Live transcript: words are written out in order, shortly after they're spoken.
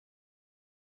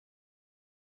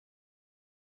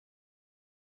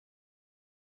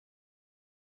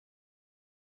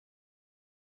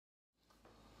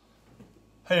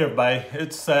Hey everybody,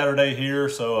 it's Saturday here,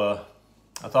 so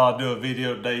I thought I'd do a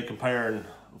video today comparing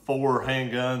 4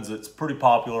 handguns. It's pretty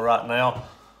popular right now.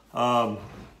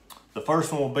 The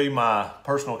first one will be my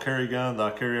personal carry gun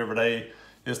that I carry every day.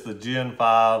 It's the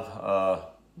Gen5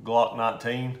 Glock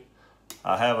 19.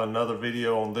 I have another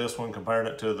video on this one comparing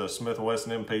it to the Smith &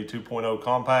 Wesson M&P 2.0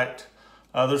 compact.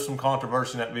 There's some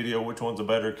controversy in that video, which one's a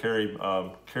better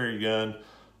carry gun.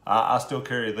 I still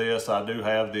carry this. I do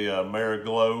have the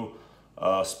Glow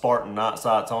Spartan night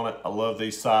sights on it. I love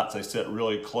these sights. They sit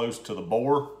really close to the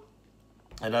bore,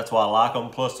 and that's why I like them.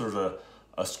 Plus there's a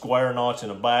square notch in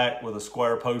the back with a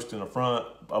square post in the front,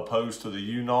 opposed to the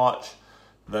U notch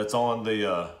that's on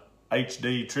the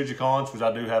HD Trigicons, which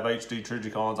I do have HD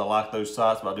Trigicons. I like those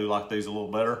sights, but I do like these a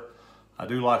little better. I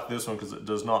do like this one because it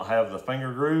does not have the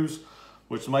finger grooves,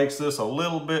 which makes this a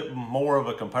little bit more of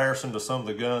a comparison to some of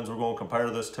the guns we're going to compare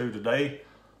this to today.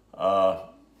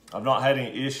 I've not had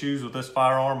any issues with this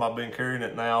firearm. I've been carrying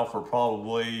it now for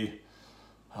probably,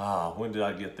 when did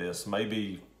I get this?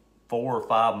 Maybe 4 or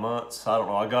 5 months. I don't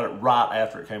know. I got it right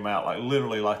after it came out. Like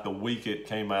literally like the week it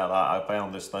came out, I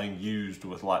found this thing used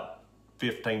with like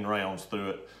 15 rounds through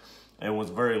it, and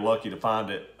was very lucky to find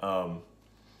it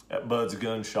at Bud's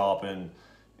gun shop in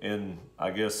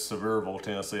I guess Sevierville,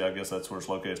 Tennessee. I guess that's where it's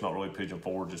located. It's not really Pigeon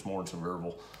Forge, it's more in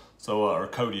Sevierville. So, or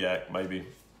Kodiak maybe.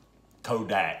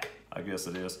 Kodak, I guess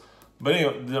it is. But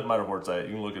anyway, it doesn't matter where it's at.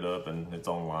 You can look it up and it's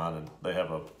online, and they have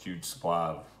a huge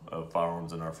supply of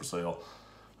firearms in there for sale.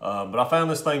 But I found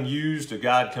this thing used. A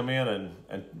guy had come in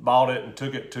and bought it and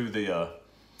took it to the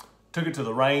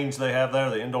range they have there,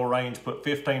 the indoor range, put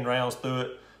 15 rounds through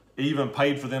it, even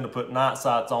paid for them to put night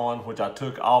sights on, which I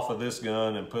took off of this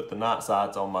gun and put the night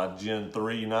sights on my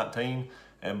Gen3 19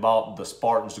 and bought the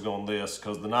Spartans to go on this,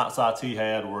 because the night sights he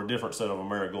had were a different set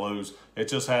of Glows. It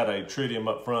just had a tritium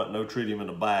up front, no tritium in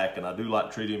the back, and I do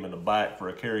like tritium in the back for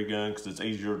a carry gun because it's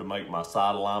easier to make my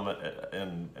sight alignment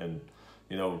and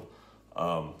you know,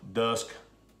 dusk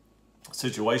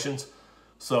situations.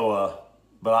 So,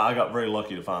 but I got very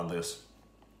lucky to find this.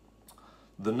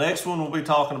 The next one we'll be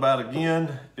talking about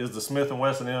again is the Smith &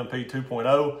 Wesson M&P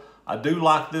 2.0. I do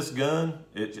like this gun.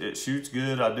 It shoots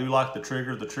good. I do like the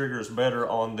trigger. The trigger is better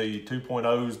on the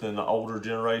 2.0s than the older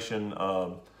generation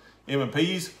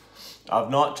M&Ps.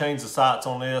 I've not changed the sights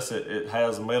on this. It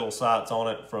has metal sights on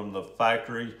it from the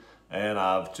factory, and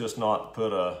I've just not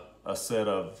put a set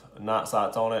of night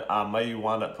sights on it. I may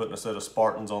wind up putting a set of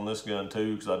Spartans on this gun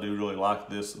too, because I do really like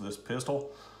this pistol.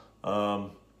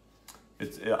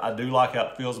 I do like how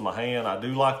it feels in my hand. I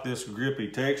do like this grippy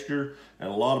texture, and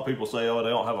a lot of people say, oh,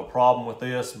 they don't have a problem with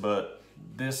this, but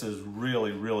this is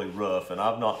really, really rough, and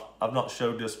I've not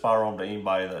showed this firearm to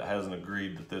anybody that hasn't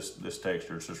agreed that this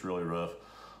texture is just really rough.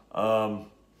 The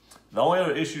only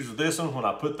other issues with this one, when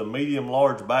I put the medium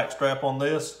large back strap on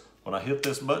this, when I hit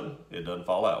this button, it doesn't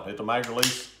fall out. Hit the mag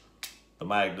release, the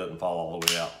mag doesn't fall all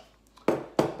the way out.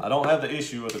 I don't have the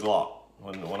issue with the Glock.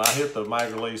 When I hit the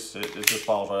mag release, it just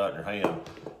falls right out in your hand.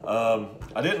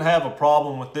 I didn't have a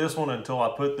problem with this one until I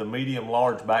put the medium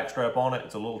large back strap on it.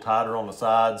 It's a little tighter on the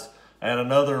sides. And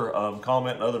another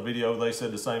comment, another video, they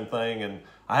said the same thing, and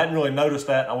I hadn't really noticed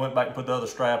that. I went back and put the other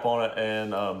strap on it,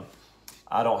 and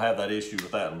I don't have that issue with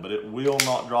that one, but it will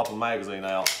not drop a magazine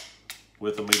out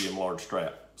with a medium large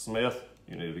strap. Smith,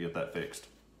 you need to get that fixed.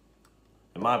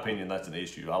 In my opinion, that's an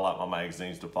issue. I like my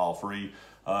magazines to fall free.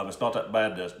 It's not that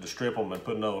bad to strip them and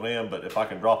put another one in, but if I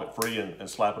can drop it free and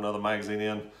slap another magazine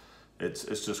in, it's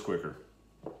just quicker.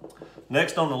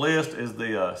 Next on the list is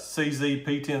the CZ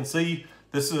P10c.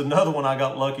 This is another one I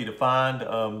got lucky to find.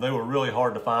 They were really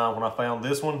hard to find when I found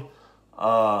this one.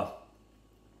 I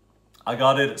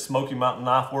got it at Smoky Mountain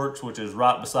Knife Works, which is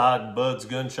right beside Bud's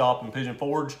gun shop in Pigeon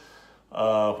Forge.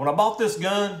 When I bought this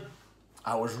gun,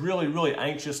 I was really, really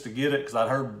anxious to get it because I'd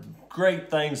heard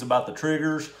great things about the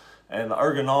triggers and the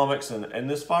ergonomics, and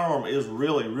this firearm is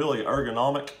really, really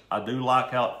ergonomic. I do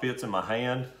like how it fits in my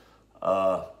hand.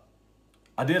 I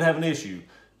did have an issue.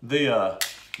 The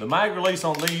mag release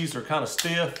on these are kind of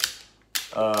stiff.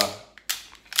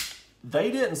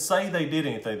 They didn't say they did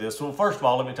anything to this. Well, first of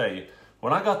all, let me tell you,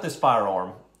 when I got this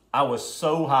firearm, I was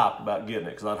so hyped about getting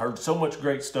it because I'd heard so much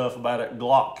great stuff about it.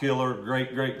 Glock killer,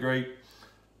 great, great, great.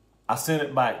 I sent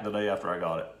it back the day after I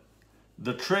got it.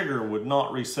 The trigger would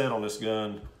not reset on this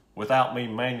gun without me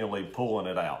manually pulling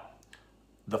it out.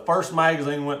 The first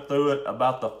magazine went through it.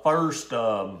 About the first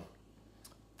 5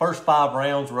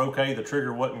 rounds were okay. The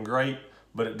trigger wasn't great,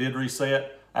 but it did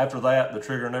reset. After that, the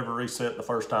trigger never reset the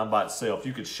first time by itself.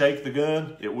 You could shake the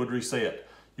gun, it would reset.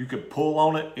 You could pull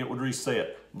on it, it would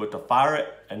reset. But to fire it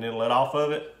and then let off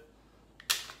of it,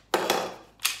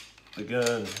 the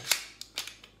gun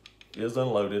is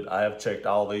unloaded. I have checked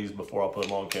all these before I put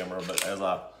them on camera, but as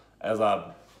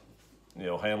I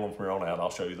handle them from here on out, I'll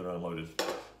show you they're unloaded.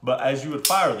 But as you would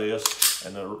fire this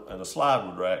and the slide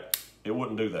would rack, it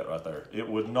wouldn't do that right there. It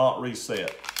would not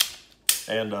reset.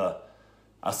 And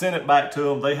I sent it back to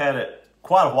them. They had it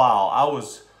quite a while.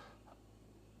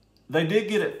 They did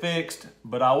get it fixed,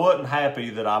 but I wasn't happy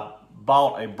that I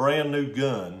bought a brand new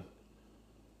gun.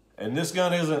 And this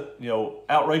gun isn't,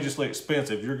 outrageously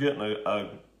expensive. You're getting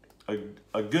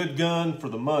a good gun for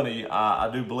the money,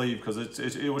 I do believe, because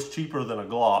it was cheaper than a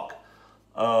Glock.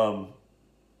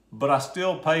 But I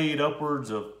still paid upwards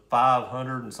of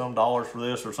 $500 and some for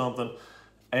this or something.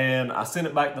 And I sent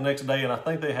it back the next day, and I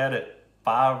think they had it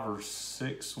 5 or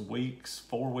 6 weeks,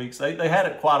 4 weeks. They had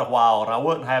it quite a while, and I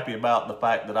wasn't happy about the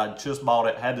fact that I just bought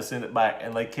it, had to send it back,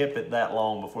 and they kept it that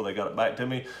long before they got it back to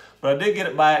me. But I did get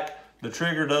it back. The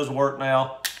trigger does work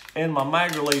now, and my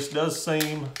mag release does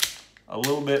seem a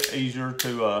little bit easier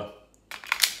to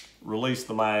release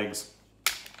the mags.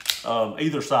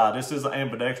 Either side. This is an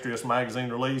ambidextrous magazine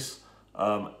release.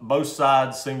 Both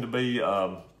sides seem to be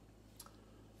a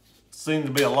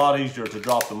lot easier to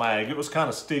drop the mag. It was kind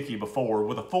of sticky before.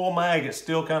 With a full mag, it's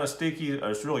still kind of sticky.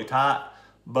 It's really tight,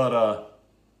 but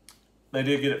they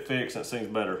did get it fixed and it seems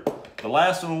better. The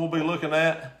last one we'll be looking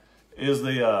at is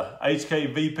the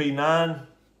HK VP9.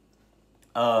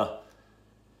 I'll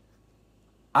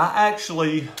show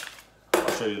you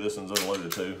this one's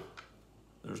unloaded too.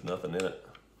 There's nothing in it.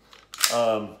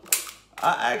 I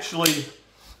actually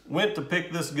went to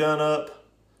pick this gun up,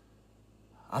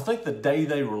 I think the day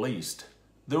they released.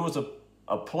 There was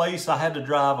a place I had to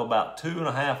drive about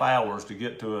 2.5 hours to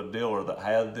get to a dealer that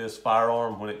had this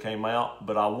firearm when it came out,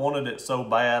 but I wanted it so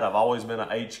bad. I've always been an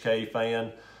HK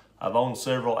fan. I've owned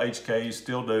several HKs,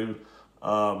 still do.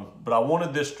 But I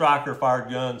wanted this striker fired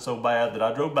gun so bad that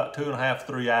I drove about 2.5,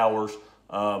 3 hours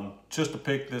just to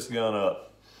pick this gun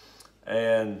up.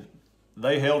 And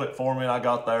they held it for me, and I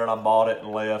got there and I bought it and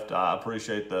left. I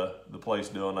appreciate the place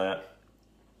doing that.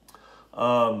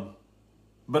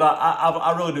 But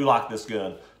I really do like this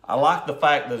gun. I like the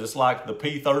fact that it's like the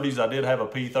P30s. I did have a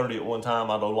P30 at one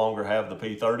time. I no longer have the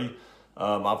P30.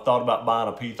 I've thought about buying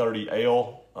a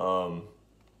P30L.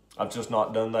 I've just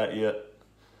not done that yet.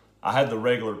 I had the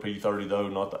regular P30 though,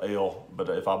 not the L. But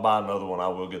if I buy another one, I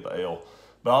will get the L.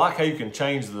 But I like how you can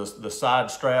change the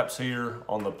side straps here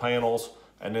on the panels,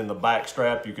 and then the back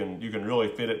strap, you can really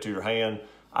fit it to your hand.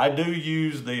 I do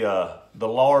use the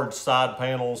large side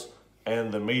panels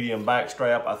and the medium back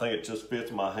strap. I think it just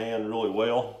fits my hand really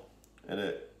well, and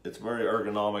it's very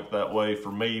ergonomic that way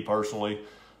for me personally.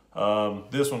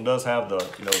 This one does have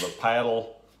the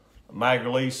paddle mag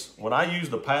release. When I use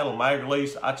the paddle mag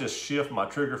release, I just shift my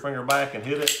trigger finger back and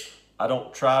hit it. I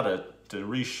don't try to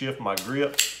reshift my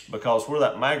grip, because where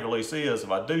that mag release is,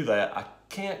 if I do that, I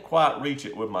can't quite reach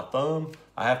it with my thumb.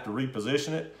 I have to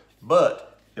reposition it.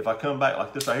 But if I come back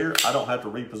like this right here, I don't have to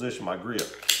reposition my grip.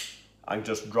 I can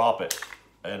just drop it.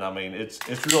 And I mean, it's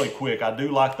really quick. I do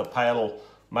like the paddle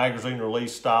magazine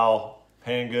release style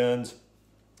handguns.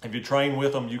 If you train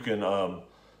with them, you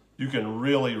can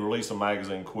really release a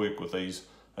magazine quick with these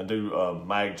and do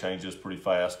mag changes pretty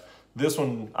fast. This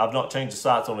one, I've not changed the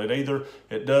sights on it either.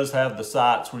 It does have the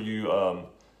sights where you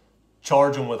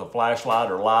charge them with a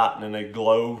flashlight or light, and then they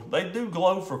glow. They do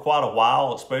glow for quite a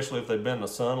while, especially if they've been in the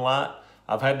sunlight.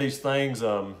 I've had these things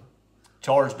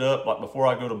charged up like before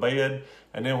I go to bed,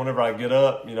 and then whenever I get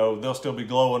up, they'll still be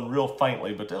glowing real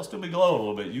faintly, but they'll still be glowing a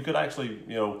little bit. You could actually,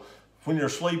 when you're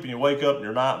asleep and you wake up and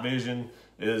your night vision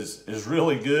is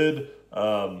really good,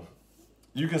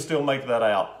 you can still make that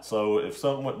out. So if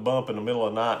something went bump in the middle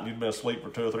of the night and you'd been asleep for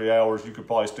 2 or 3 hours, you could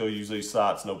probably still use these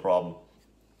sights, no problem.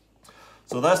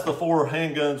 So that's the 4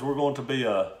 handguns we're going to be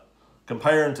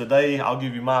comparing today. I'll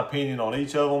give you my opinion on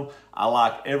each of them. I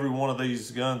like every one of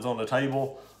these guns on the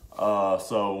table.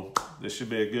 So this should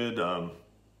be a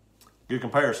good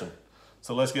comparison.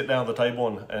 So let's get down to the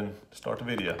table and start the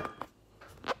video.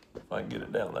 If I can get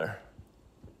it down there.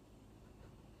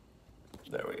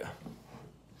 There we go.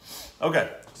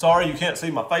 Okay, sorry you can't see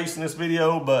my face in this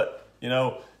video, but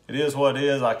it is what it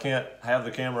is. I can't have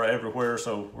the camera everywhere,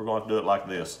 so we're going to do it like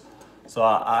this. So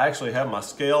I actually have my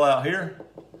scale out here.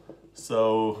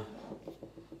 So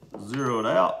zero it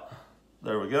out.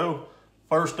 There we go.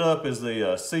 First up is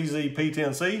the CZ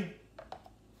P10c.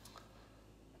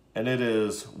 And it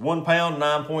is 1 pound,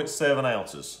 9.7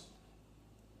 ounces.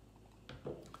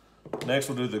 Next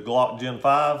we'll do the Glock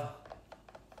Gen5.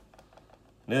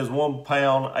 It is 1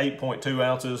 pound, 8.2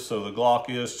 ounces, so the Glock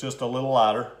is just a little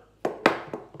lighter.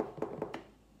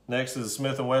 Next is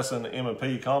Smith & Wesson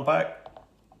M&P Compact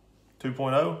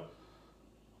 2.0.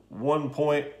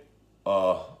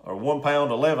 or 1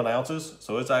 pound 11 ounces,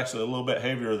 so it's actually a little bit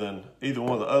heavier than either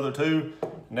one of the other two.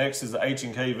 Next is the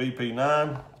H&K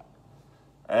VP9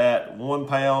 at 1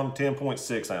 pound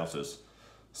 10.6 ounces.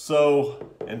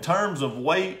 So in terms of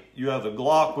weight, you have the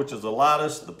Glock, which is the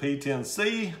lightest, the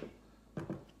P10c.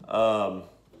 I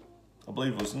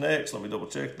believe it was next. Let me double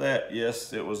check that.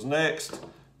 Yes, it was next.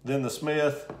 Then the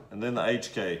Smith, and then the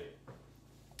HK.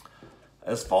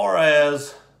 As far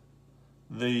as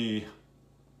the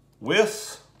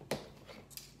widths,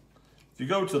 if you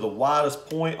go to the widest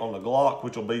point on the Glock,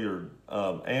 which will be your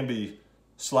ambi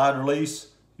slide release,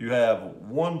 you have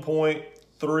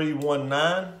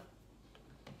 1.319.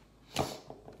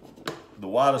 The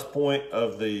widest point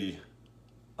of the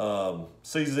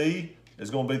CZ is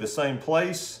going to be the same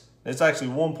place. It's actually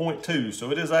 1.2,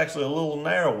 so it is actually a little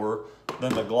narrower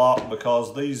than the Glock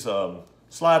because these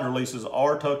slide releases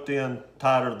are tucked in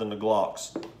tighter than the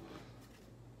Glocks.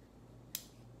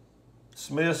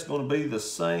 Smith's going to be the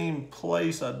same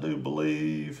place, I do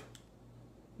believe.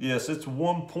 Yes, it's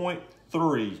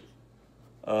 1.3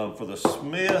 for the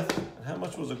Smith. And how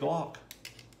much was the Glock?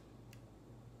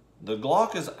 The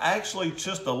Glock is actually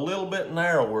just a little bit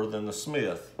narrower than the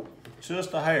Smith,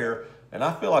 just a hair, and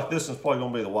I feel like this is probably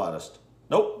going to be the widest.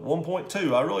 Nope,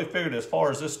 1.2. I really figured as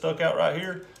far as this stuck out right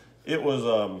here, it was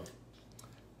going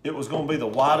to be the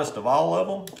widest of all of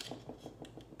them.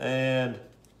 And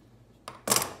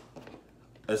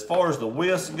as far as the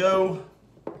widths go,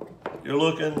 you're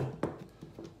looking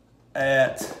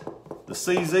at the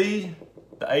CZ,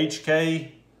 the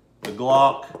HK, the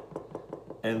Glock,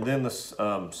 and then the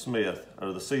Smith,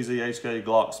 or the CZ, HK,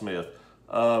 Glock, Smith.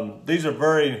 These are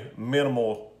very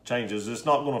minimal changes. It's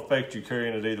not going to affect you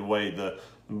carrying it either way.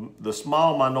 The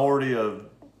small minority of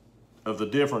the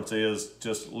difference is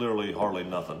just literally hardly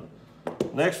nothing.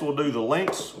 Next, we'll do the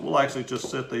lengths. We'll actually just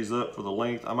set these up for the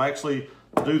length. I'm actually,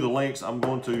 to do the lengths, I'm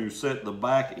going to set the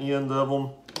back end of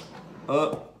them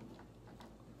up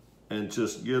and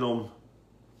just get them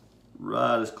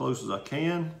right as close as I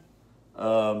can.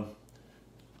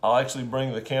 I'll actually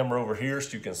bring the camera over here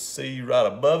so you can see right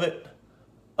above it.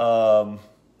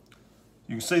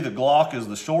 You can see the Glock is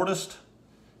the shortest.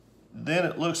 Then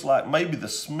it looks like maybe the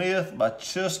Smith by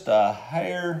just a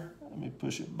hair. Let me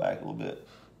push it back a little bit.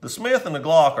 The Smith and the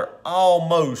Glock are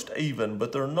almost even,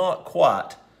 but they're not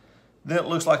quite. Then it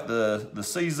looks like the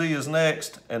CZ is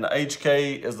next, and the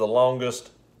HK is the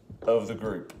longest of the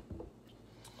group.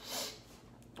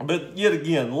 But yet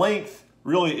again, length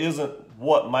really isn't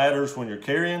what matters when you're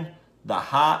carrying. The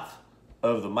height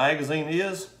of the magazine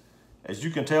is. As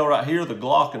you can tell right here, the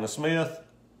Glock and the Smith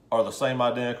are the same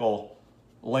identical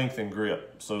length and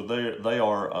grip. So they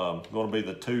are going to be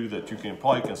the two that you can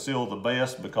probably conceal the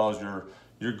best, because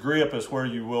your grip is where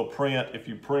you will print if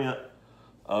you print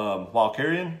while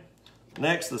carrying.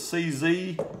 Next, the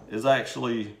CZ is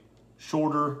actually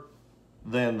shorter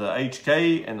than the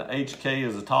HK, and the HK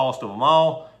is the tallest of them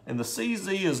all. And the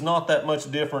CZ is not that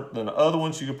much different than the other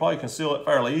ones. You could probably conceal it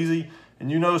fairly easy. And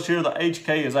you notice here the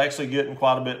HK is actually getting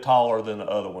quite a bit taller than the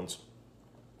other ones.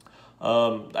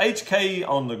 The HK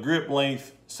on the grip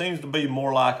length seems to be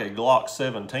more like a Glock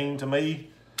 17 to me.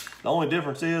 The only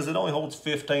difference is it only holds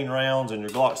 15 rounds, and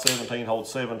your Glock 17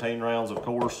 holds 17 rounds, of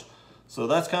course. So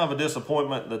that's kind of a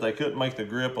disappointment that they couldn't make the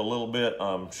grip a little bit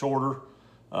shorter.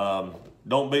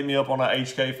 Don't beat me up on that,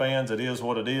 HK fans. It is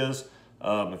what it is.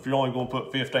 If you're only going to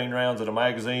put 15 rounds in a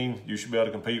magazine, you should be able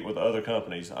to compete with other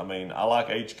companies. I mean, I like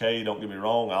HK, don't get me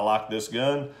wrong. I like this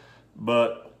gun.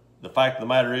 But the fact of the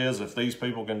matter is, if these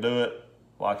people can do it,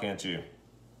 why can't you?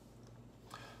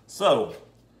 So,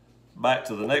 back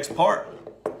to the next part.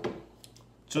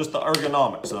 Just the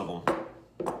ergonomics of them.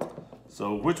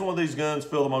 So, which one of these guns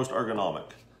feel the most ergonomic?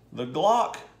 The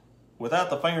Glock, without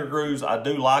the finger grooves, I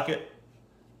do like it.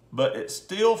 But it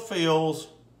still feels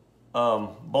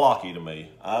blocky to me.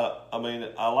 I mean,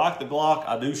 I like the Glock.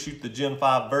 I do shoot the Gen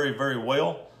 5 very, very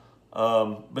well.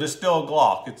 But it's still a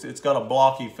Glock. It's got a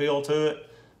blocky feel to it.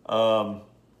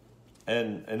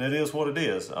 And it is what it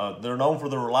is. They're known for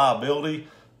their reliability,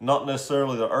 not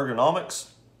necessarily the ergonomics.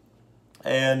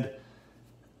 And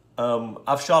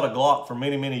I've shot a Glock for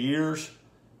many, many years.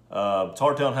 It's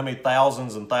hard telling how many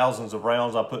thousands and thousands of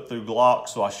rounds I put through Glocks,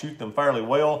 so I shoot them fairly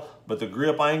well, but the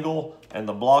grip angle and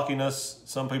the blockiness,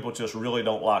 some people just really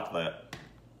don't like that.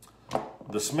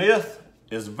 The Smith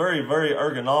is very, very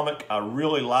ergonomic. I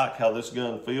really like how this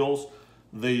gun feels.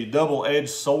 The double-edged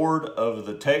sword of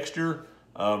the texture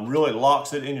really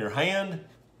locks it in your hand,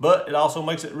 but it also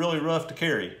makes it really rough to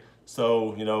carry.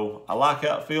 So, you know, I like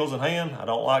how it feels in hand. I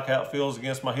don't like how it feels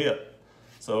against my hip.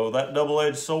 So that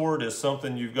double-edged sword is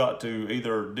something you've got to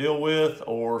either deal with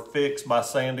or fix by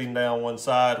sanding down one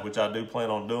side, which I do plan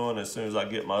on doing as soon as I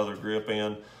get my other grip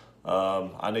in.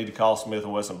 I need to call Smith &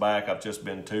 Wesson back. I've just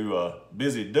been too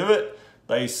busy to do it.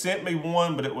 They sent me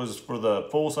one, but it was for the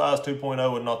full-size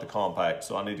 2.0 and not the compact,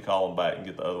 so I need to call them back and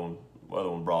get the other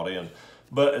one brought in.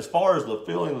 But as far as the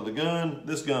feeling of the gun,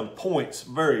 this gun points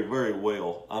very, very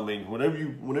well. I mean, whenever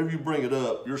you bring it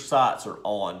up, your sights are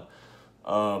on.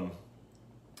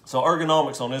 So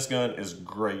ergonomics on this gun is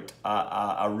great.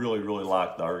 I really, really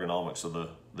like the ergonomics of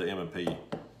the M&P.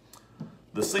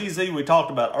 The CZ we talked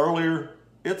about earlier,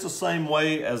 it's the same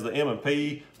way as the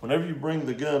M&P. Whenever you bring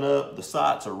the gun up, the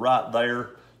sights are right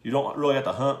there. You don't really have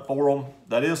to hunt for them.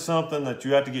 That is something that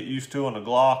you have to get used to on a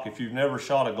Glock. If you've never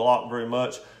shot a Glock very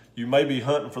much, you may be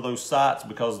hunting for those sights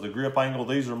because of the grip angle.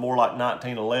 These are more like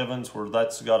 1911s where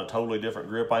that's got a totally different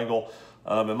grip angle.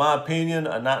 In my opinion,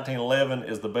 a 1911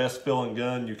 is the best feeling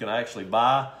gun you can actually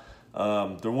buy.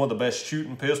 They're one of the best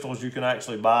shooting pistols you can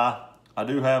actually buy. I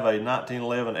do have a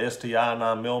 1911 STI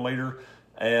 9mm,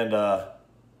 and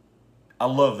I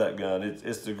love that gun.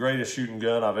 It's the greatest shooting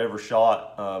gun I've ever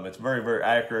shot. It's very, very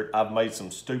accurate. I've made some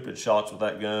stupid shots with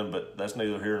that gun, but that's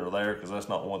neither here nor there because that's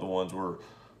not one of the ones we're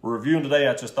reviewing today.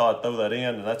 I just thought I'd throw that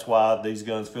in, and that's why these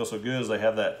guns feel so good, is they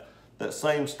have that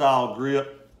same style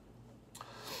grip.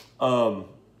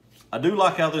 I do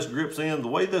like how this grips in. The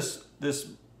way this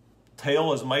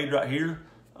tail is made right here,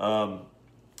 I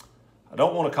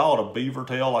don't want to call it a beaver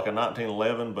tail like a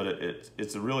 1911, but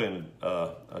it's really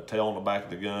a tail on the back of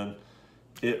the gun.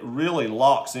 It really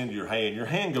locks into your hand. Your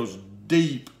hand goes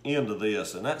deep into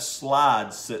this, and that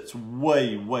slide sits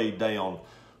way, way down.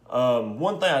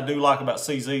 One thing I do like about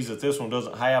CZs that this one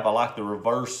doesn't have, I like the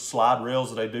reverse slide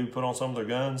rails that they do put on some of their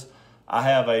guns. I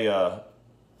have a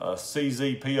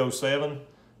CZ P10c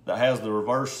that has the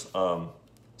reverse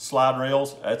slide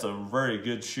rails. That's a very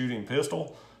good shooting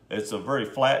pistol. It's a very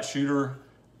flat shooter,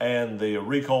 and the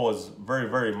recoil is very,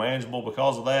 very manageable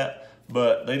because of that.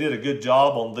 But they did a good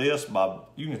job on this by,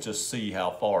 you can just see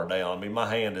how far down. I mean, my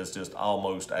hand is just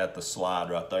almost at the slide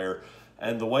right there.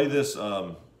 And the way this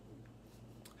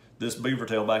this beaver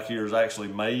tail back here is actually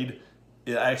made,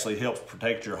 it actually helps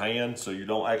protect your hand so you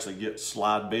don't actually get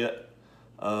slide bit.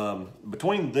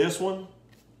 Between this one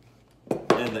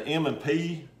and the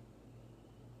M&P,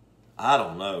 I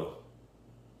don't know.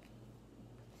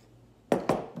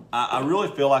 I really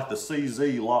feel like the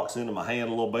CZ locks into my hand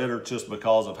a little better just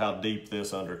because of how deep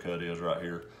this undercut is right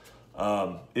here.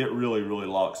 It really, really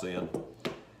locks in.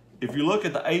 If you look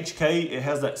at the HK, it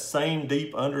has that same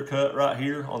deep undercut right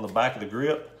here on the back of the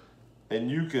grip, and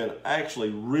you can actually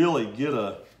really get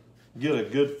a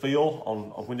good feel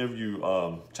on whenever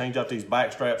you change out these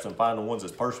back straps and find the ones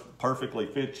that perfectly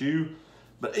fit you.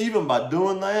 But even by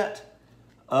doing that,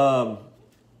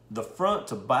 the front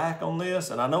to back on this,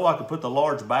 and I know I could put the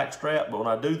large back strap, but when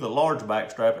I do the large back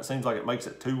strap, it seems like it makes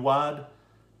it too wide,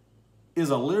 is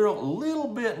a little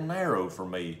bit narrow for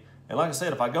me. And like I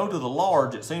said, if I go to the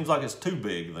large, it seems like it's too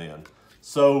big then.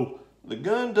 So the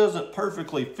gun doesn't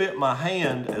perfectly fit my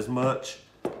hand as much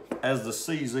as the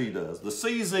CZ does. The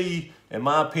CZ, in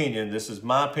my opinion, this is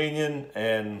my opinion,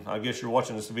 and I guess you're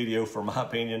watching this video for my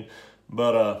opinion,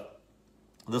 but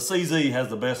the CZ has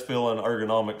the best feeling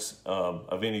ergonomics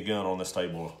of any gun on this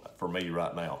table for me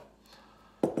right now.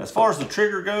 As far as the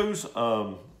trigger goes,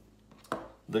 the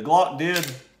Glock did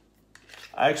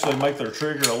actually make their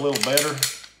trigger a little better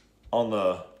on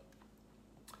the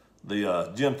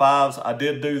Gen 5s. I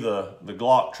did do the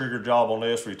Glock trigger job on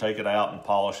this where you take it out and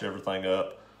polish everything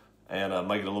up and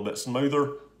make it a little bit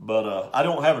smoother. But I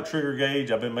don't have a trigger gauge.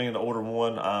 I've been meaning to order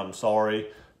one. I'm sorry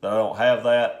that I don't have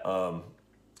that.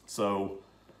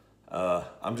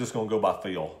 I'm just gonna go by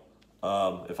feel.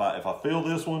 If I feel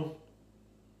this one,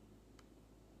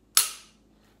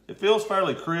 it feels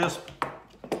fairly crisp.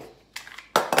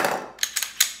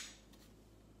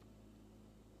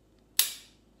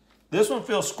 This one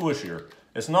feels squishier.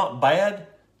 It's not bad,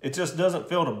 it just doesn't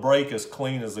feel to break as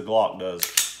clean as the Glock does.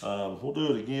 We'll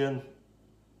do it again.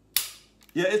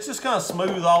 Yeah, it's just kind of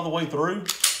smooth all the way through.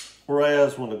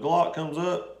 Whereas when the Glock comes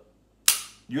up,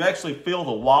 you actually feel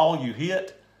the wall you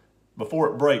hit before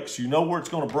it breaks. You know where it's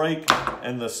gonna break,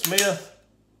 and the Smith,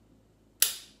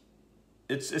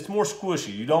 it's more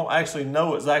squishy. You don't actually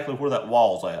know exactly where that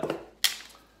wall's at.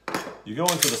 You go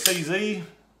into the CZ.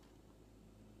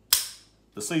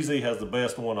 The CZ has the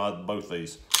best one out of both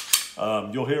these.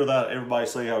 You'll hear that everybody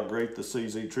say how great the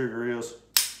CZ trigger is,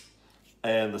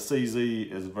 and the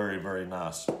CZ is very, very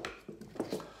nice.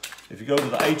 If you go to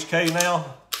the HK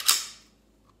now,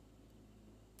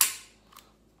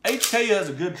 HK has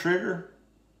a good trigger.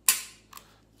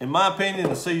 in my opinion,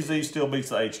 the CZ still beats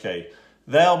the HK.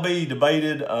 They'll be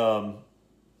debated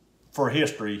for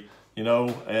history, you know,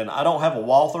 and I don't have a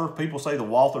Walther. People say the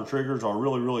Walther triggers are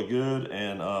really, really good,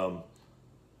 and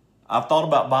I've thought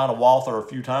about buying a Walther a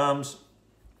few times,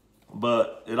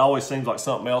 but it always seems like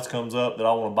something else comes up that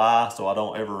I want to buy, so I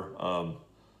don't ever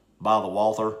buy the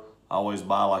Walther. I always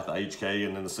buy like the HK,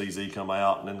 and then the CZ come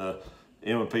out, and then the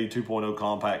M&P 2.0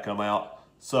 compact come out.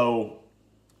 So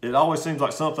it always seems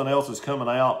like something else is coming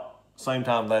out same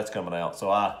time that's coming out. So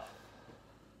I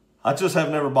just have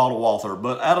never bought a Walther.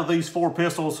 But out of these 4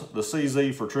 pistols, the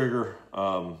CZ for trigger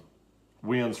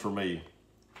wins for me.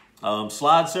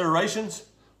 Slide serrations,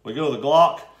 we go to the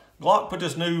Glock. Glock put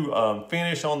this new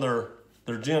finish on their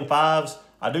Gen 5s.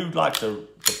 I do like to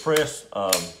press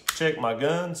check my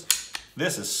guns.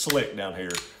 This is slick down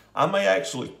here. I may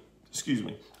actually, excuse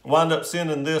me, wind up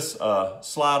sending this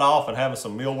slide off and having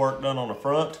some mill work done on the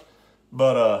front.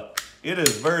 But it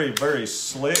is very, very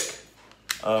slick.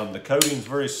 The coating's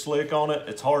very slick on it.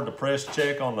 It's hard to press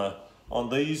check on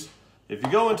these. If you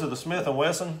go into the Smith &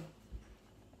 Wesson,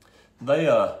 they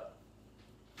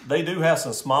do have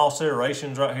some small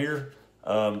serrations right here.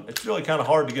 It's really kind of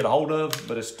hard to get a hold of,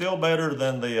 but it's still better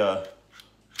than the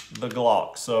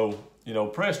Glock. So, you know,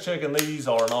 press checking these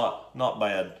are not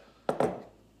bad.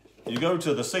 You go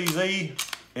to the CZ,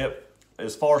 it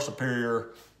is far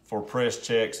superior for press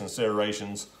checks and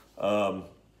serrations.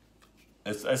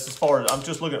 It's as far as, I'm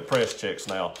just looking at press checks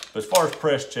now, but as far as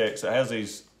press checks, it has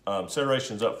these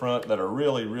serrations up front that are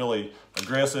really, really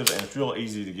aggressive, and it's real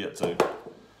easy to get to.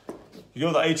 You go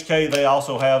to the HK, they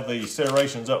also have the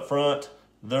serrations up front.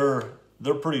 They're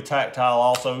pretty tactile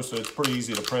also, so it's pretty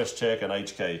easy to press check an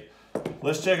HK.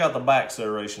 Let's check out the back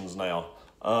serrations now.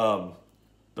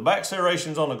 The back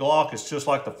serrations on the Glock is just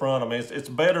like the front. I mean, it's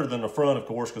better than the front, of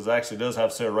course, because it actually does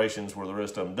have serrations where the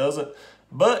rest of them doesn't.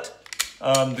 But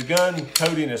the gun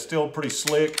coating is still pretty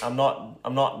slick. I'm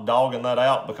not dogging that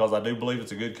out because I do believe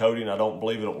it's a good coating. I don't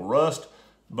believe it will rust,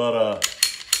 but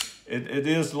it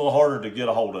is a little harder to get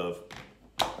a hold of.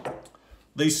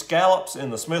 These scallops in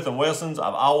the Smith & Wessons,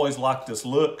 I've always liked this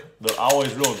look. They're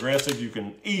always real aggressive. You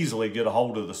can easily get a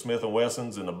hold of the Smith &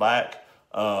 Wessons in the back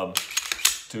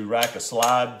to rack a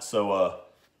slide. So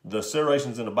the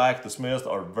serrations in the back of the Smith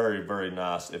are very, very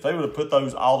nice. If they would have put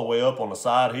those all the way up on the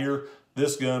side here,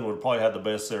 this gun would probably have the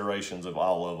best serrations of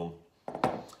all of them.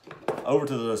 Over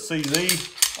to the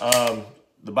CZ,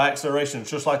 the back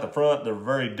serrations, just like the front, they're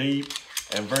very deep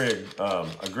and very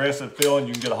aggressive feeling.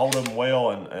 You can get a hold of them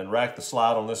well and rack the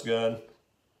slide on this gun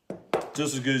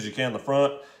just as good as you can the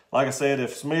front. Like I said,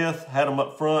 if Smith had them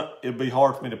up front, it'd be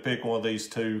hard for me to pick one of these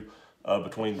two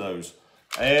between those.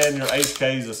 And your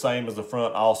HK is the same as the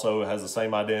front also. It has the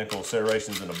same identical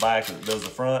serrations in the back as it does the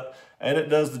front, and it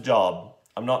does the job.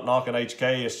 I'm not knocking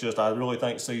HK, it's just I really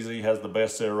think CZ has the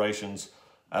best serrations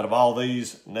out of all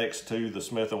these next to the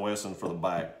Smith & Wesson for the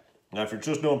back. Now, if you're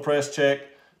just doing press check,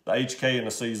 the HK and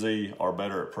the CZ are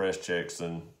better at press checks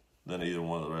than either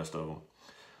one of the rest of them.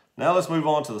 Now let's move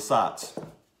on to the sights.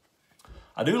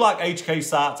 I do like HK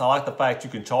sights. I like the fact you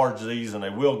can charge these and they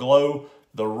will glow.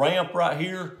 The ramp right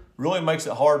here really makes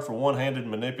it hard for one-handed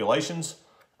manipulations.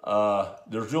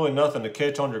 There's really nothing to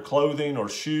catch on your clothing or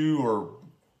shoe or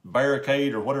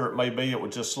barricade or whatever it may be. It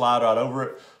would just slide right over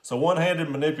it. So one-handed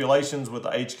manipulations with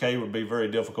the HK would be very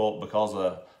difficult because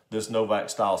of this Novak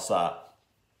style sight.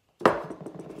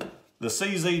 The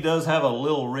CZ does have a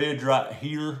little ridge right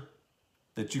here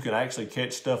that you can actually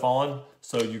catch stuff on.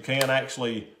 So you can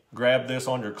actually grab this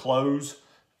on your clothes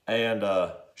and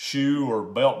shoe or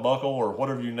belt buckle or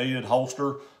whatever you needed,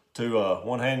 holster, to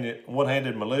one-handed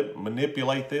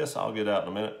manipulate this. I'll get out in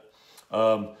a minute.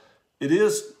 It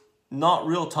is not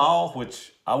real tall,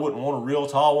 which I wouldn't want a real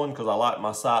tall one because I like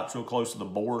my sights real close to the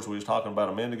bores we was talking about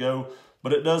a minute ago,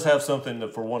 but it does have something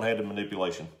for one-handed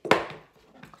manipulation.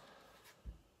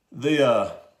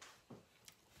 The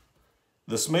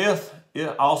Smith,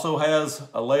 it also has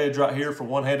a ledge right here for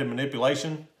one-handed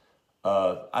manipulation.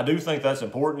 I do think that's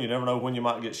important. You never know when you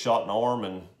might get shot in the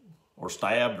arm or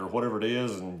stabbed or whatever it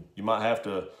is, and you might have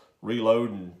to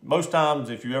reload. And most times,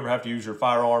 if you ever have to use your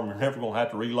firearm, you're never going to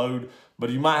have to reload, but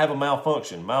you might have a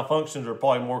malfunction. Malfunctions are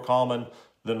probably more common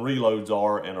than reloads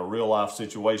are in a real-life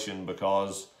situation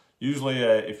because usually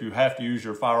if you have to use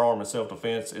your firearm in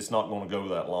self-defense, it's not going to go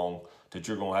that long that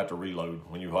you're going to have to reload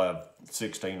when you have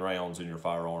 16 rounds in your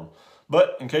firearm.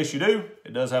 But in case you do,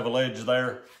 it does have a ledge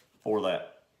there for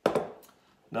that.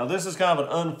 Now this is kind of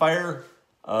an unfair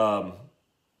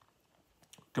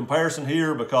comparison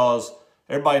here because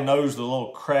everybody knows the little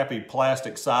crappy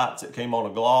plastic sights that came on a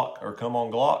Glock or come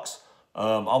on Glocks.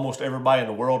 Almost everybody in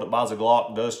the world that buys a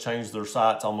Glock does change their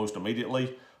sights almost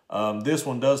immediately. This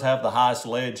one does have the highest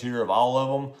ledge here of all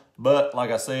of them, but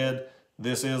like I said,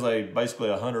 this is basically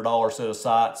a $100 set of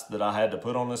sights that I had to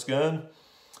put on this gun.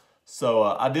 So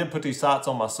I did put these sights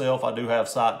on myself. I do have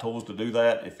sight tools to do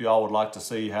that. If y'all would like to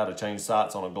see how to change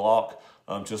sights on a Glock,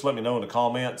 just let me know in the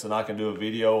comments and I can do a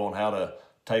video on how to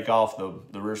take off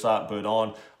the rear sight and put it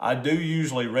on. I do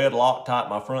usually red Loctite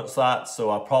my front sights, so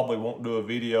I probably won't do a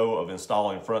video of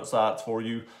installing front sights for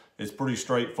you. It's pretty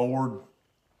straightforward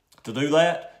to do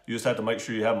that. You just have to make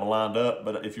sure you have them lined up.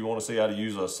 But if you want to see how to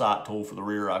use a sight tool for the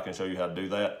rear, I can show you how to do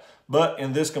that. But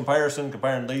in this comparison,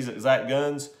 comparing these exact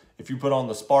guns, if you put on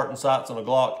the Spartan sights on a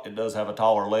Glock, it does have a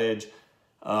taller ledge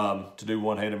to do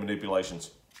one-handed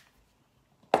manipulations.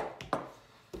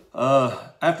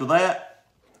 After that,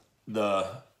 the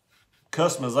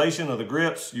customization of the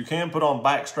grips, you can put on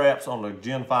back straps on the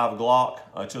Gen5 Glock,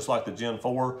 just like the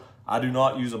Gen4. I do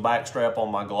not use a back strap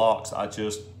on my Glocks. I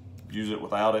just use it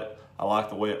without it. I like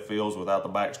the way it feels without the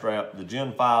back strap. The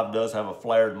Gen5 does have a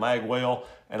flared mag well,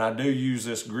 and I do use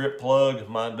this grip plug.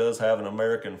 Mine does have an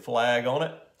American flag on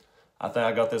it. I think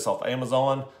I got this off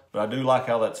Amazon, but I do like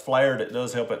how that's flared. It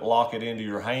does help it lock it into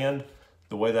your hand,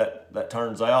 the way that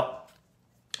turns out.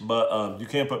 But you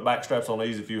can put back straps on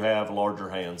these if you have larger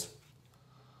hands.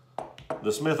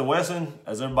 The Smith & Wesson,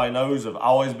 as everybody knows, I've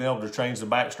always been able to change the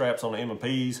back straps on the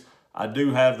M&Ps. I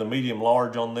do have the medium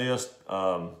large on this.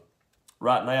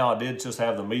 Right now I did just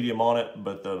have the medium on it,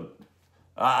 but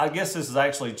I guess this is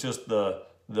actually just it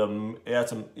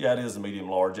is the medium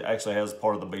large. It actually has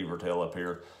part of the beaver tail up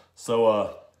here.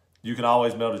 So you can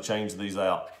always be able to change these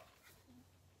out.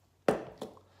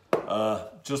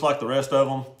 Just like the rest of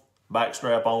them, back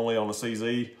strap only on the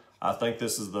CZ. I think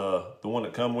this is the one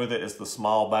that come with it. It's the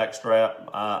small back strap.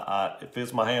 It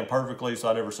fits my hand perfectly, so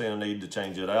I never seen a need to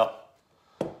change it out.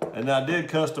 And I did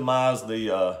customize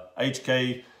the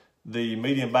HK. The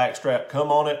medium back strap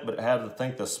come on it, but it had, I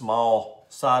think, the small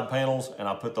side panels, and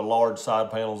I put the large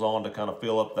side panels on to kind of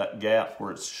fill up that gap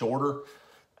where it's shorter,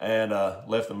 and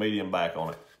left the medium back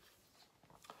on it.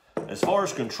 As far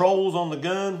as controls on the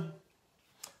gun,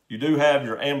 you do have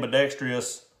your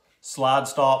ambidextrous slide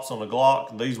stops on the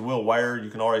Glock. These will wear.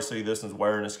 You can already see this one's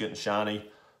wearing. It's getting shiny.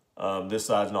 This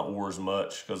side's not wore as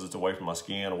much because it's away from my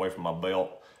skin, away from my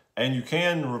belt. And you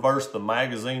can reverse the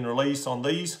magazine release on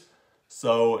these.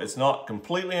 So it's not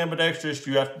completely ambidextrous.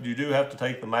 You do have to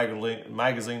take the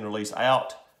magazine release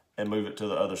out and move it to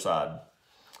the other side.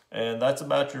 And that's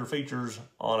about your features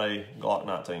on a Glock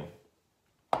 19.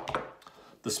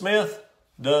 The Smith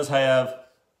does have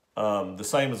the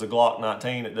same as the Glock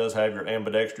 19. It does have your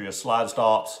ambidextrous slide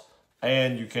stops,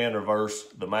 and you can reverse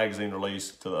the magazine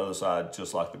release to the other side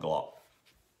just like the Glock.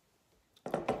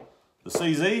 The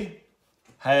CZ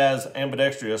has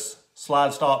ambidextrous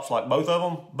slide stops like both of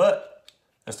them, but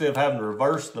instead of having to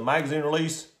reverse the magazine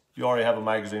release, you already have a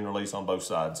magazine release on both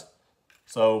sides.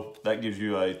 So that gives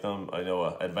you a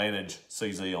advantage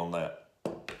CZ on that.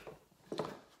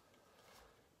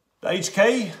 The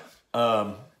HK,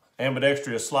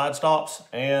 ambidextrous slide stops,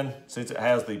 and since it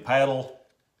has the paddle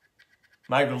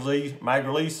mag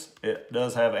release, it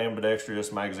does have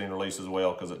ambidextrous magazine release as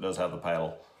well because it does have the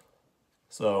paddle.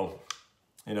 So,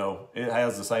 it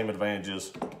has the same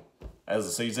advantages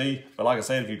as the CZ, but like I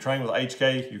said, if you train with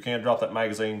HK, you can drop that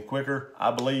magazine quicker,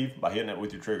 I believe, by hitting it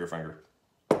with your trigger finger.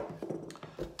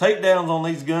 Takedowns on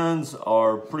these guns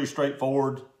are pretty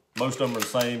straightforward. Most of them are the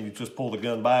same. You just pull the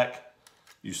gun back,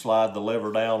 you slide the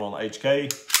lever down on the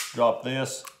HK, drop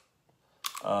this,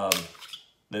 then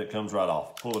it comes right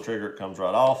off. Pull the trigger, it comes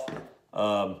right off.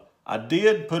 I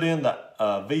did put in the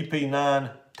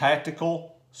VP9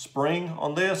 tactical spring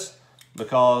on this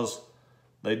because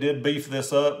they did beef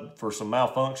this up for some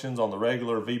malfunctions on the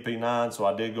regular VP9, so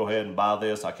I did go ahead and buy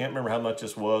this. I can't remember how much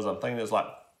this was. I'm thinking it's like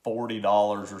 $40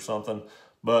 or something,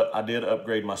 but I did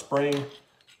upgrade my spring.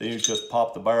 Then you just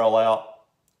pop the barrel out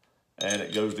and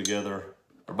it goes together,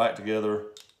 or back together,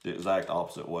 the exact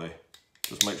opposite way.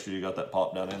 Just make sure you got that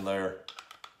pop down in there.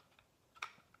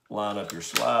 Line up your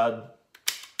slide,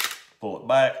 pull it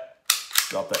back,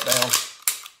 drop that down,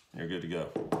 you're good to go.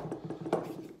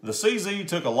 The CZ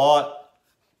took a lot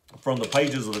from the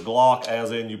pages of the Glock,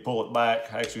 as in you pull it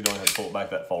back. Actually, you don't have to pull it back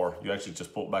that far. You actually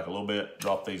just pull it back a little bit,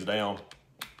 drop these down.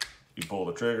 You pull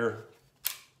the trigger.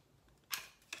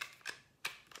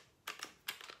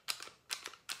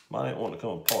 Mine ain't wanting to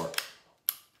come apart.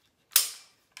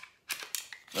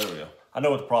 There we go. I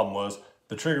know what the problem was.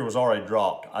 The trigger was already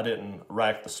dropped. I didn't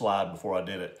rack the slide before I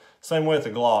did it. Same way with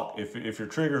the Glock. If your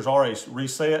trigger's already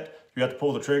reset, you have to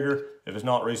pull the trigger. If it's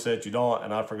not reset, you don't.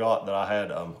 And I forgot that I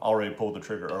had already pulled the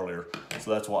trigger earlier.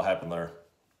 So that's what happened there.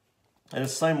 And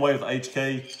it's the same way with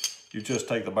HK. You just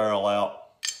take the barrel out,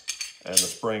 and the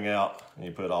spring out, and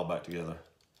you put it all back together.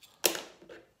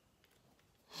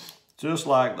 Just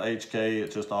like the HK,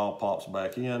 it just all pops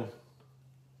back in,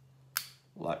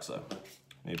 like so.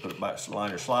 And you put it back, line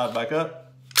your slide back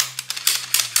up.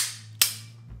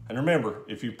 And remember,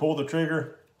 if you pull the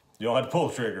trigger, you don't have to pull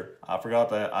the trigger. I forgot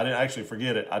that. I didn't actually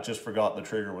forget it. I just forgot the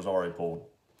trigger was already pulled.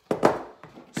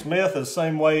 Smith is the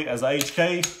same way as the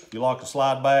HK. You lock the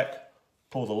slide back,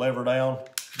 pull the lever down,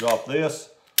 drop this.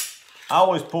 I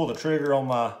always pull the trigger on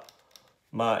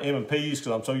my M&Ps because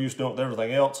I'm so used to doing it with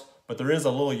everything else. But there is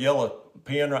a little yellow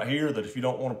pin right here that if you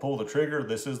don't want to pull the trigger,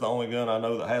 this is the only gun I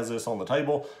know that has this on the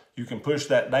table. You can push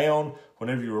that down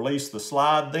whenever you release the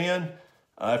slide then.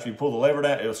 If you pull the lever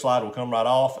down, the slide will come right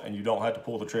off and you don't have to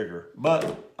pull the trigger.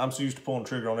 But I'm so used to pulling the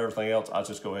trigger on everything else, I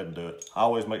just go ahead and do it. I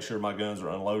always make sure my guns are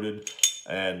unloaded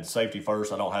and safety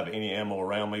first. I don't have any ammo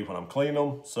around me when I'm cleaning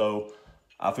them. So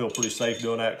I feel pretty safe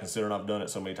doing that considering I've done it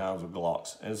so many times with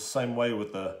Glocks. And it's the same way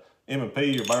with the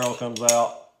M&P. Your barrel comes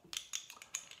out,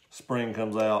 spring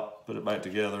comes out, put it back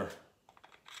together,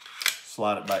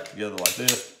 slide it back together like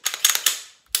this.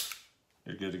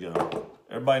 You're good to go.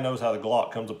 Everybody knows how the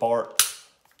Glock comes apart.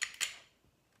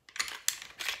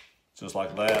 Just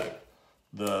like that.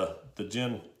 The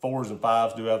Gen 4s and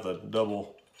 5s do have the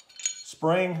double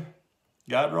spring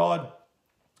guide rod,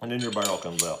 and then your barrel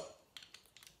comes out.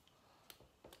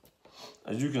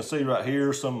 As you can see right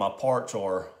here, some of my parts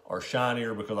are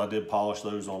shinier because I did polish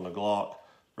those on the Glock.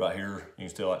 Right here, you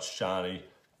can tell that's shiny.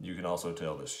 You can also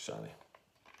tell this is shiny.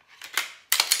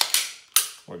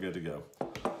 We're good to go.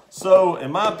 So,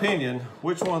 in my opinion,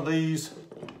 which one of these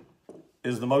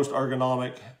is the most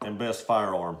ergonomic and best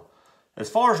firearm? As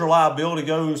far as reliability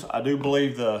goes, I do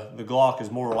believe the Glock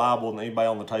is more reliable than anybody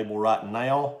on the table right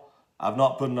now. I've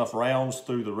not put enough rounds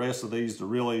through the rest of these to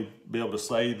really be able to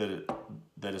say that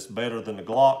it's better than the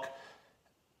Glock.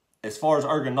 As far as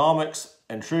ergonomics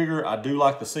and trigger, I do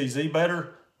like the CZ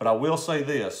better, but I will say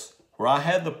this. Where I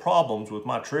had the problems with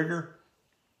my trigger,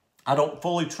 I don't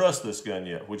fully trust this gun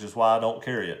yet, which is why I don't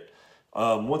carry it.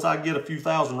 Once I get a few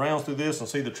thousand rounds through this and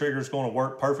see the trigger is going to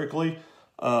work perfectly,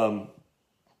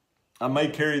 I may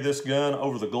carry this gun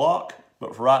over the Glock,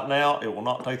 but for right now, it will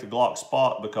not take the Glock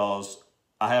spot because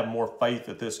I have more faith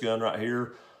that this gun right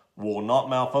here will not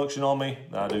malfunction on me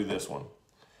than I do this one.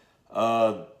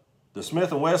 The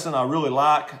Smith & Wesson I really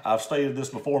like. I've stated this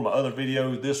before in my other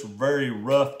videos. This very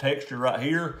rough texture right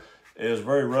here is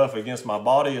very rough against my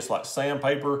body. It's like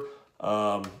sandpaper.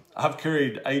 I've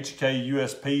carried HK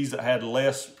USPs that had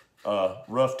less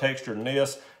rough texture than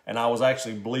this, and I was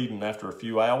actually bleeding after a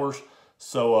few hours.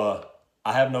 So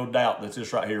I have no doubt that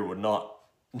this right here would not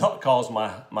cause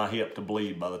my hip to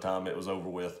bleed by the time it was over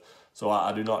with. So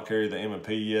I do not carry the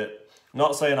M&P yet.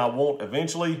 Not saying I won't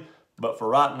eventually, but for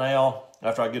right now,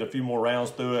 after I get a few more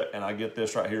rounds through it and I get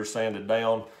this right here sanded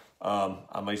down,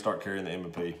 I may start carrying the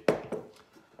M&P.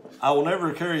 I will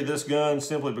never carry this gun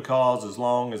simply because as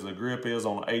long as the grip is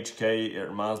on HK, it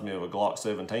reminds me of a Glock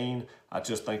 17. I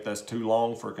just think that's too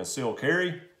long for concealed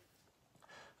carry.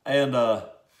 And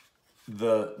the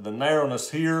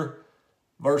narrowness here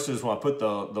versus when I put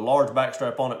the large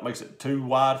backstrap on it makes it too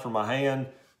wide for my hand.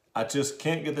 I just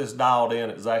can't get this dialed in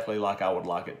exactly like I would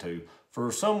like it to. For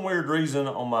some weird reason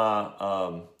on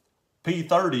my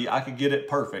P30, I could get it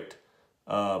perfect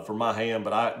for my hand,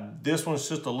 but this one's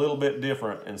just a little bit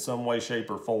different in some way, shape,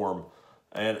 or form.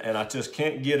 And I just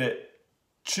can't get it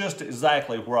just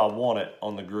exactly where I want it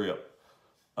on the grip.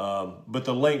 But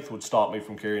the length would stop me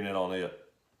from carrying it on it.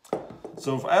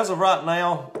 So as of right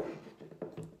now,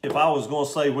 if I was going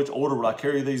to say which order would I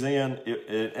carry these in,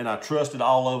 and I trusted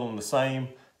all of them the same,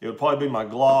 it would probably be my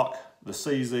Glock, the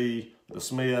CZ, the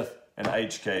Smith, and the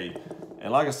HK.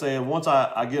 And like I said, once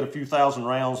I get a few thousand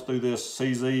rounds through this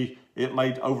CZ, it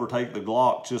may overtake the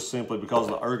Glock just simply because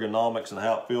of the ergonomics and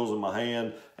how it feels in my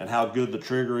hand and how good the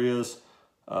trigger is.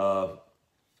 And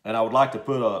I would like to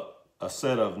put a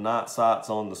set of night sights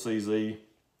on the CZ,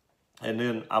 and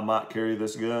then I might carry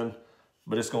this gun.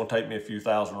 But it's going to take me a few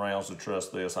thousand rounds to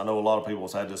trust this. I know a lot of people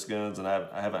have had this guns and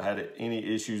I haven't had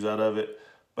any issues out of it.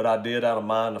 But I did out of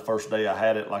mine the first day I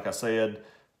had it, like I said.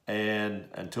 And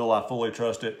until I fully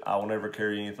trust it, I will never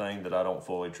carry anything that I don't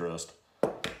fully trust.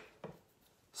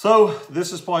 So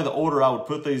this is probably the order I would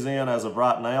put these in as of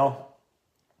right now.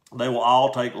 They will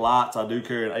all take lights. I do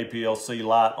carry an APL-C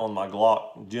light on my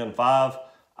Glock Gen 5.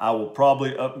 I will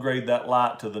probably upgrade that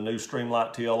light to the new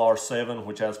Streamlight TLR7,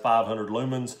 which has 500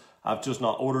 lumens. I've just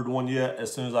not ordered one yet.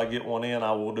 As soon as I get one in,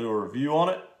 I will do a review on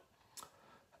it.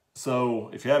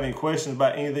 So if you have any questions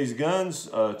about any of these guns,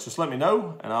 just let me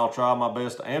know and I'll try my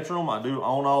best to answer them. I do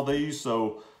own all these,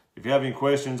 so if you have any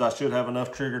questions, I should have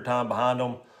enough trigger time behind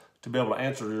them to be able to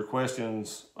answer your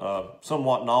questions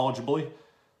somewhat knowledgeably.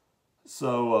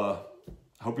 So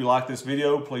I hope you like this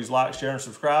video. Please like, share, and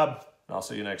subscribe. And I'll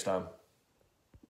see you next time.